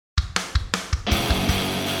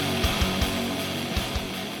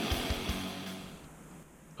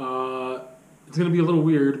it's going to be a little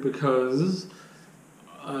weird because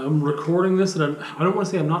I'm recording this and I don't want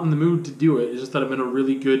to say I'm not in the mood to do it. It's just that I'm in a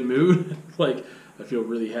really good mood. Like, I feel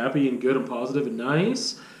really happy and good and positive and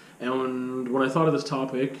nice. And when I thought of this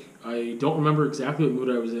topic, I don't remember exactly what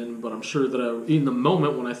mood I was in, but I'm sure that in the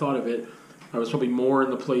moment when I thought of it, I was probably more in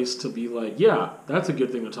the place to be like, yeah, that's a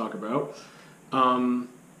good thing to talk about. But I'm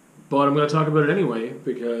going to talk about it anyway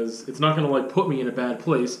because it's not going to like put me in a bad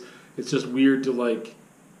place. It's just weird to like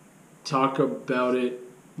talk about it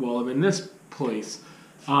while I'm in this place.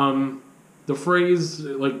 The phrase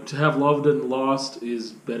like to have loved and lost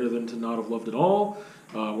is better than to not have loved at all,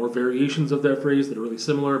 or variations of that phrase that are really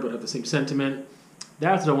similar but have the same sentiment.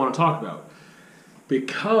 That's what I want to talk about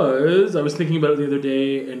because I was thinking about it the other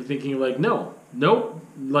day and thinking like, nope,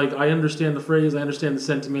 like I understand the phrase, I understand the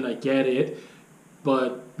sentiment, I get it.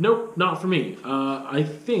 But nope, not for me. I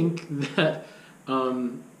think that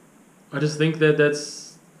I just think that that's.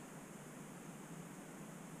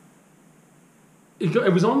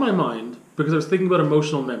 It was on my mind because I was thinking about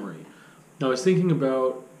emotional memory. Now I was thinking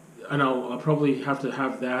about, and I'll probably have to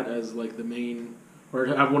have that as like the main, or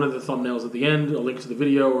have one of the thumbnails at the end, a link to the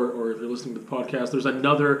video, or if you're listening to the podcast, there's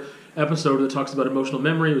another episode that talks about emotional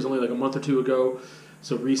memory. It was only like a month or two ago,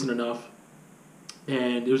 so recent enough.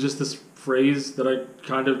 And it was just this phrase that I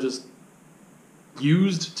kind of just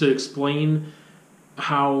used to explain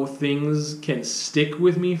how things can stick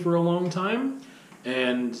with me for a long time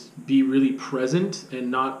and be really present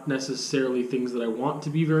and not necessarily things that I want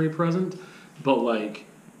to be very present, but like,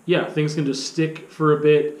 yeah, things can just stick for a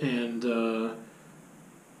bit and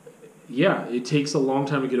yeah, it takes a long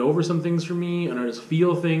time to get over some things for me and I just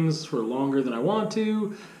feel things for longer than I want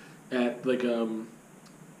to at like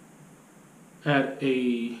at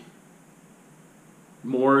a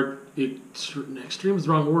more extreme is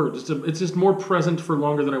the wrong word. It's just more present for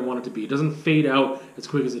longer than I want it to be. It doesn't fade out as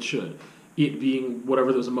quick as it should. It being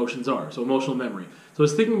whatever those emotions are. So emotional memory. So I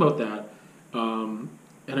was thinking about that, and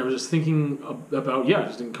I was just thinking about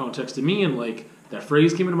just in context to me, and like that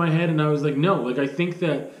phrase came into my head, and I was like, no, like I think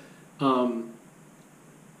that I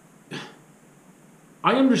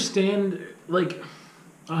understand. Like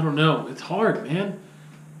I don't know. It's hard, man.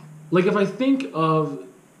 Like, if I think of...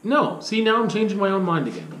 No, see, now I'm changing my own mind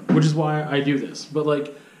again, which is why I do this. But,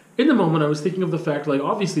 like, in the moment, I was thinking of the fact, like,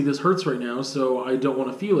 obviously this hurts right now, so I don't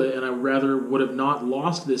want to feel it, and I rather would have not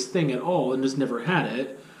lost this thing at all and just never had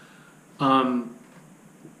it. And,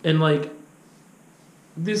 like,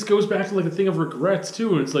 this goes back to, like, a thing of regrets,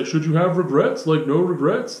 too, and it's like, should you have regrets? Like, no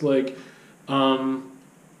regrets? Like,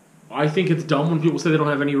 I think it's dumb when people say they don't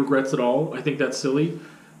have any regrets at all. I think that's silly.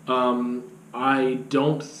 I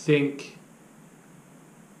don't think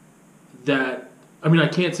that... I mean, I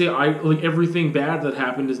can't say like everything bad that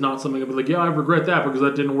happened is not something I'd be like, yeah, I regret that because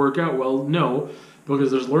that didn't work out. Well, no,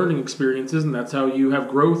 because there's learning experiences, and that's how you have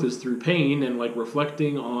growth is through pain and like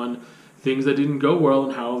reflecting on things that didn't go well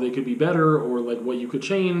and how they could be better, or like what you could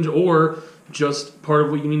change, or just part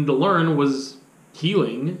of what you needed to learn was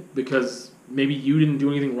healing because maybe you didn't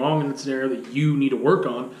do anything wrong in the scenario that you need to work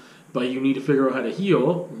on, but you need to figure out how to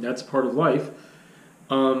heal, and that's part of life.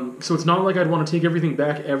 So it's not like I'd want to take everything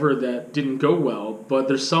back ever that didn't go well, but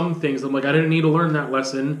there's some things I'm like, I didn't need to learn that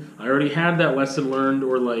lesson. I already had that lesson learned,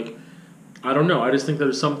 or like, I don't know. I just think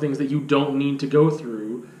there's some things that you don't need to go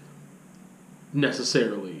through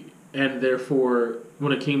necessarily. And therefore,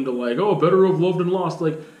 when it came to like, oh, better have loved and lost,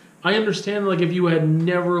 like, I understand like if you had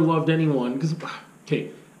never loved anyone, because,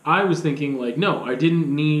 okay, I was thinking like, no, I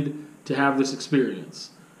didn't need to have this experience.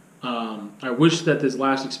 I wish that this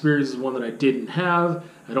last experience is one that I didn't have.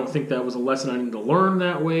 I don't think that was a lesson I needed to learn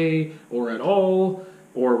that way or at all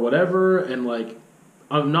or whatever. And like,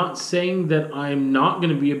 I'm not saying that I'm not going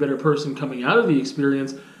to be a better person coming out of the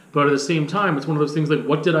experience, but at the same time, it's one of those things like,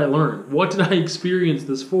 what did I learn? What did I experience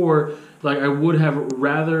this for? Like, I would have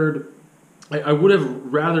rather like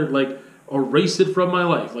erase it from my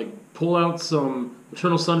life. Like, pull out some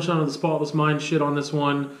Eternal Sunshine of the Spotless Mind shit on this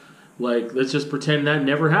one. Like, let's just pretend that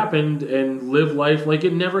never happened and live life like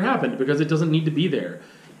it never happened because it doesn't need to be there.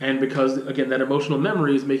 And because, again, that emotional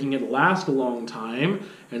memory is making it last a long time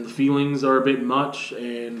and the feelings are a bit much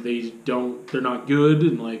and they're not good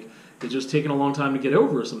and, like, it's just taking a long time to get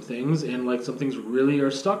over some things and, like, some things really are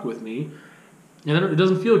stuck with me and it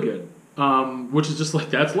doesn't feel good. Which is just, like,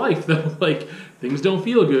 that's life, though. Like, things don't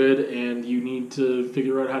feel good and you need to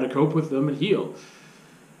figure out how to cope with them and heal.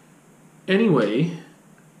 Anyway...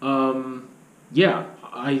 yeah,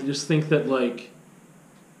 I just think that, like,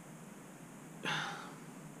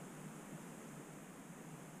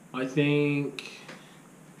 I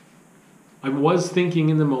was thinking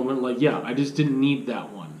in the moment, like, yeah, I just didn't need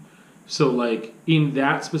that one. So, like, in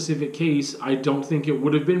that specific case, I don't think it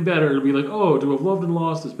would have been better to be like, oh, to have loved and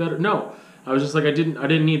lost is better. No, I was just like, I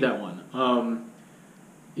didn't need that one.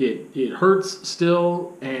 It hurts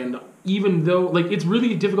still, and even though, like, it's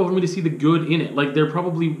really difficult for me to see the good in it. Like, there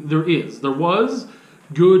was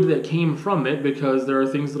good that came from it, because there are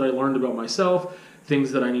things that I learned about myself,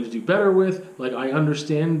 things that I need to do better with. Like, I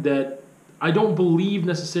understand that I don't believe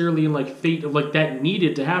necessarily in, like, fate of, like, that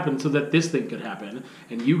needed to happen so that this thing could happen,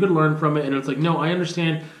 and you could learn from it. And it's like, no, I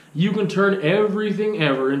understand you can turn everything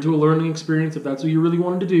ever into a learning experience if that's what you really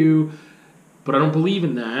wanted to do, but I don't believe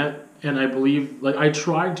in that. And I believe, like, I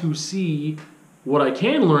try to see what I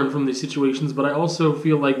can learn from these situations, but I also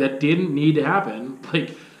feel like that didn't need to happen.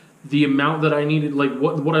 Like, the amount that I needed, like,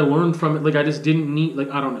 what I learned from it, like, I just didn't need, like,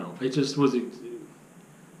 I don't know. It just was,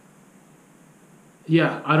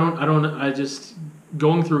 yeah, I just,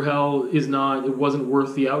 going through hell it wasn't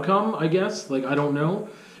worth the outcome, I guess. Like, I don't know.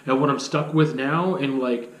 And what I'm stuck with now, and,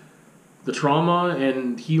 like, the trauma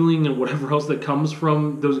and healing and whatever else that comes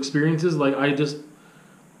from those experiences, like, I just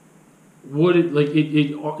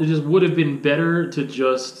it just would have been better to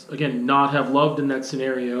just, again, not have loved in that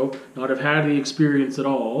scenario, not have had the experience at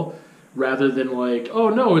all, rather than, like, oh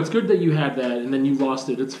no, it's good that you had that and then you lost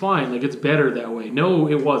it, it's fine, like, it's better that way. No,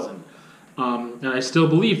 it wasn't. And I still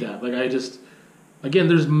believe that. Like, I just, again,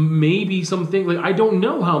 there's maybe something, like, I don't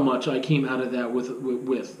know how much I came out of that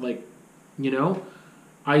with like, you know,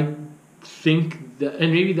 I think that,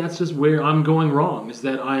 and maybe that's just where I'm going wrong, is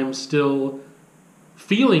that I'm still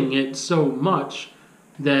feeling it so much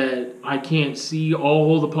that I can't see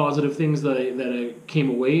all the positive things that I came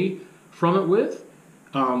away from it with.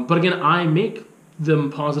 But again, I make them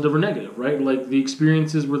positive or negative, right? Like, the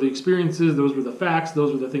experiences were the experiences, those were the facts,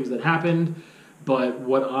 those were the things that happened. But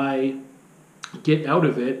what I get out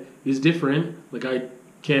of it is different. Like, I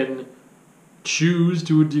can choose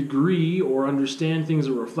to a degree or understand things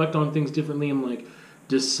or reflect on things differently, and, like,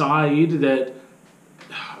 decide that,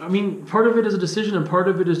 I mean, part of it is a decision, and part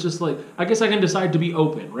of it is just, like, I guess I can decide to be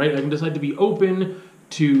open, right? I can decide to be open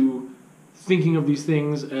to thinking of these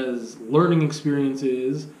things as learning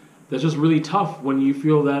experiences. That's just really tough when you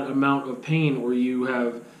feel that amount of pain, or you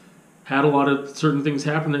have had a lot of certain things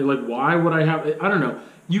happen that you're like, why would I have, I don't know.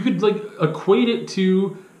 You could, like, equate it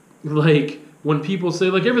to, like, when people say,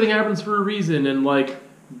 like, everything happens for a reason, and, like,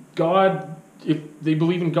 God, if they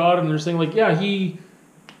believe in God and they're saying, like, yeah,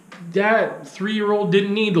 that 3-year-old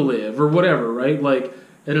didn't need to live, or whatever, right? Like,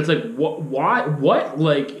 and it's like, what?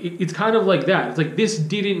 Like, it's kind of like that. It's like, this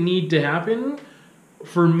didn't need to happen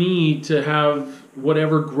for me to have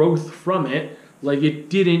whatever growth from it. Like, it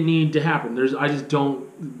didn't need to happen. But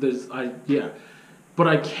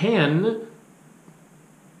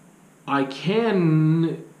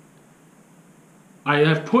I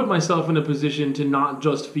have put myself in a position to not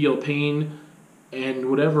just feel pain and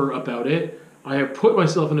whatever about it. I have put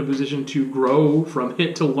myself in a position to grow from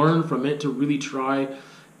it, to learn from it, to really try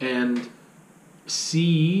and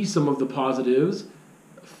see some of the positives,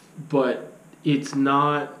 but it's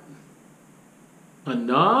not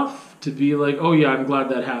enough to be like, oh yeah, I'm glad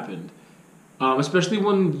that happened. Especially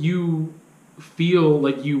when you feel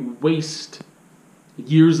like you waste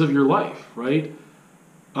years of your life, right?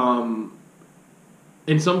 And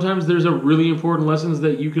sometimes there's a really important lessons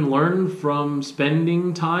that you can learn from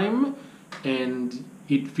spending time, and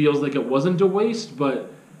it feels like it wasn't a waste,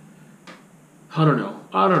 but I don't know.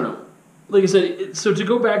 Like I said, so to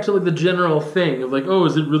go back to, like, the general thing of, like, oh,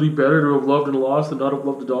 is it really better to have loved and lost than not have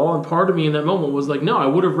loved at all? And part of me in that moment was like, no, I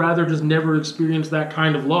would have rather just never experienced that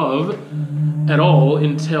kind of love at all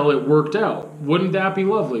until it worked out. Wouldn't that be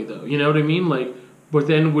lovely, though? You know what I mean? Like, but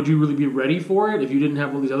then would you really be ready for it if you didn't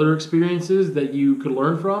have all these other experiences that you could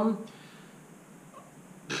learn from?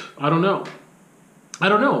 I don't know,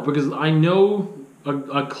 because I know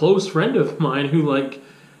a close friend of mine who, like,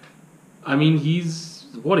 I mean, he's,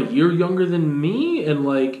 what, a year younger than me? And,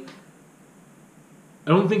 like, I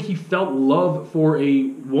don't think he felt love for a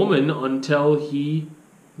woman until he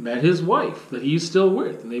met his wife that he's still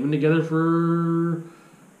with. And they've been together for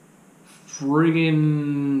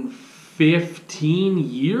friggin' 15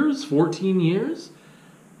 years, 14 years.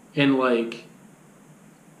 And, like,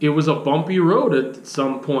 it was a bumpy road at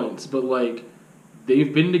some points, but, like,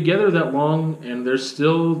 they've been together that long, and they're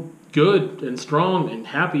still good and strong and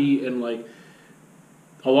happy. And, like,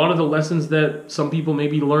 a lot of the lessons that some people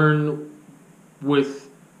maybe learn with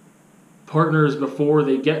partners before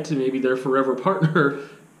they get to maybe their forever partner,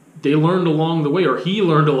 they learned along the way, or he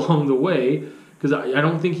learned along the way, because I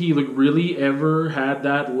don't think he, like, really ever had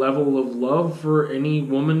that level of love for any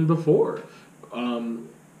woman before.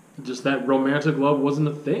 Just that romantic love wasn't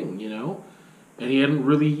a thing, you know? and he hadn't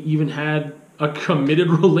really even had a committed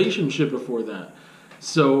relationship before that.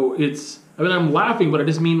 So I'm laughing, but I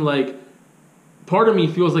just mean, like, part of me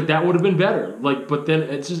feels like that would have been better. Like, but then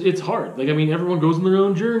it's hard. Like, I mean, everyone goes on their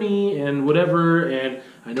own journey and whatever, and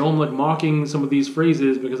I know I'm, like, mocking some of these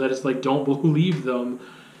phrases because I just, like, don't believe them.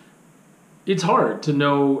 It's hard to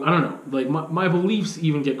know, I don't know, like, my beliefs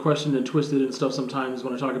even get questioned and twisted and stuff sometimes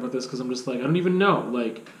when I talk about this, because I'm just like, I don't even know,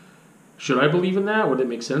 like, should I believe in that? Would it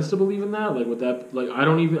make sense to believe in that? Like, would that, like,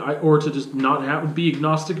 or to just not be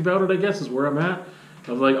agnostic about it, I guess, is where I'm at.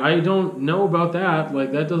 Of, like, I don't know about that,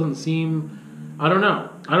 like, that doesn't seem, I don't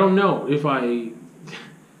know if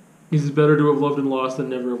is it better to have loved and lost than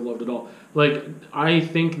never have loved at all. Like, I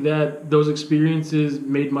think that those experiences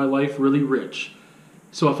made my life really rich.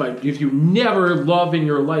 So if you never love in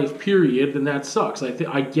your life, period, then that sucks.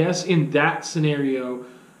 I guess in that scenario,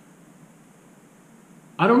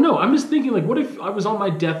 I don't know. I'm just thinking, like, what if I was on my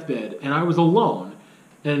deathbed and I was alone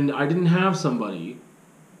and I didn't have somebody?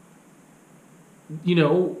 You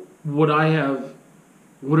know, would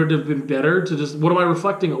it have been better to just, what am I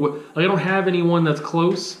reflecting on? Like, I don't have anyone that's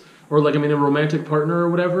close, or, like, I'm in a romantic partner or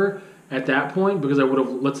whatever at that point, because I would have,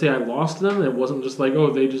 let's say I lost them, it wasn't just like,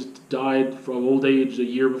 oh, they just died from old age a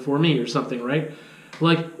year before me or something, right?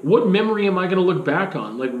 Like, what memory am I going to look back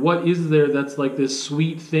on? Like, what is there that's, like, this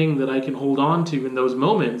sweet thing that I can hold on to in those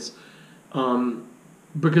moments?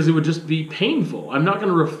 Because it would just be painful. I'm not going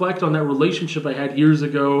to reflect on that relationship I had years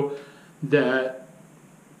ago that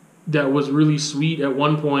was really sweet at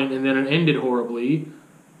one point and then it ended horribly.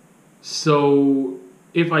 So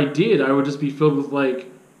if I did, I would just be filled with, like,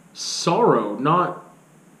 sorrow, not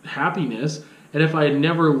happiness. And if I had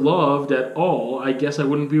never loved at all, I guess I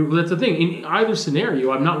wouldn't be. That's the thing. In either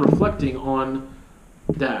scenario, I'm not reflecting on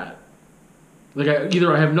that. Like,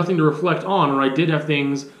 either I have nothing to reflect on, or I did have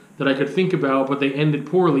things that I could think about, but they ended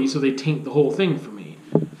poorly, so they taint the whole thing for me.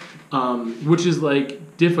 Which is,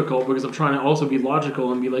 like, difficult, because I'm trying to also be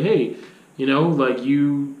logical and be like, hey, you know, like,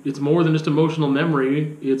 it's more than just emotional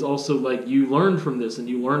memory. It's also, like, you learned from this and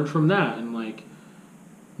you learned from that, and, like,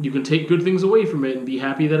 you can take good things away from it and be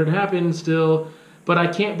happy that it happened still, but I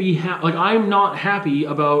can't be like, I'm not happy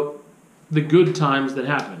about the good times that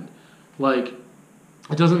happened. Like,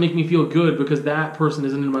 it doesn't make me feel good because that person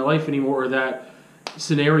isn't in my life anymore, or that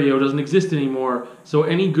scenario doesn't exist anymore. So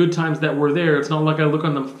any good times that were there, it's not like I look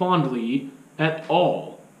on them fondly at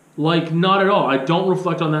all. Like, not at all. I don't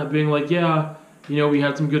reflect on that being like, yeah, you know, we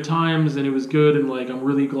had some good times and it was good, and, like, I'm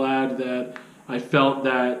really glad that I felt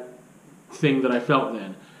that thing that I felt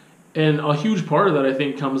then. And a huge part of that, I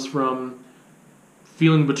think, comes from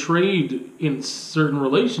feeling betrayed in certain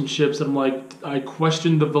relationships. And I'm like, I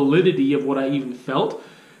question the validity of what I even felt.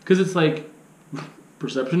 Because it's like,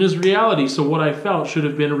 perception is reality. So what I felt should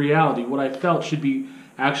have been reality. What I felt should be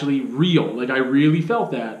actually real. Like, I really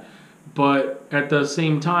felt that. But at the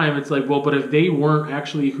same time, it's like, well, but if they weren't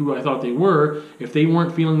actually who I thought they were, if they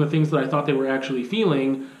weren't feeling the things that I thought they were actually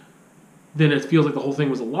feeling, then it feels like the whole thing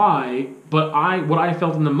was a lie. But what I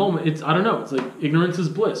felt in the moment, I don't know, it's like ignorance is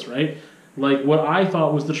bliss, right? Like, what I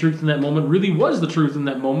thought was the truth in that moment really was the truth in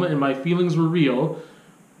that moment, and my feelings were real.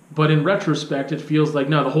 But in retrospect, it feels like,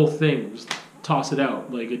 no, the whole thing, just toss it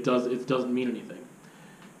out. Like, it doesn't mean anything.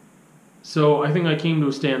 So I think I came to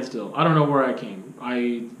a standstill. I don't know where I came.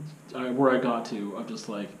 Where I got to, I'm just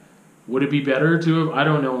like, would it be better to have? I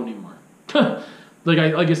don't know anymore. Like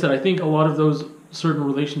I said, I think a lot of those certain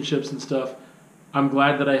relationships and stuff, I'm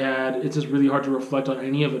glad that I had. It's just really hard to reflect on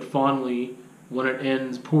any of it fondly when it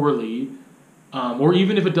ends poorly, or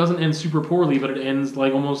even if it doesn't end super poorly, but it ends,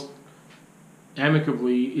 like, almost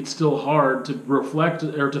amicably. It's still hard to reflect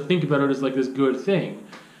or to think about it as, like, this good thing.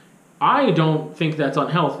 I don't think that's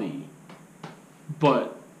unhealthy,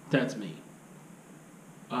 but that's me.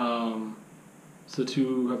 So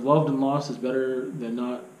to have loved and lost is better than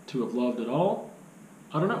not to have loved at all?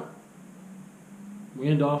 I don't know. We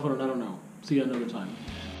end off on an I don't know. See you another time.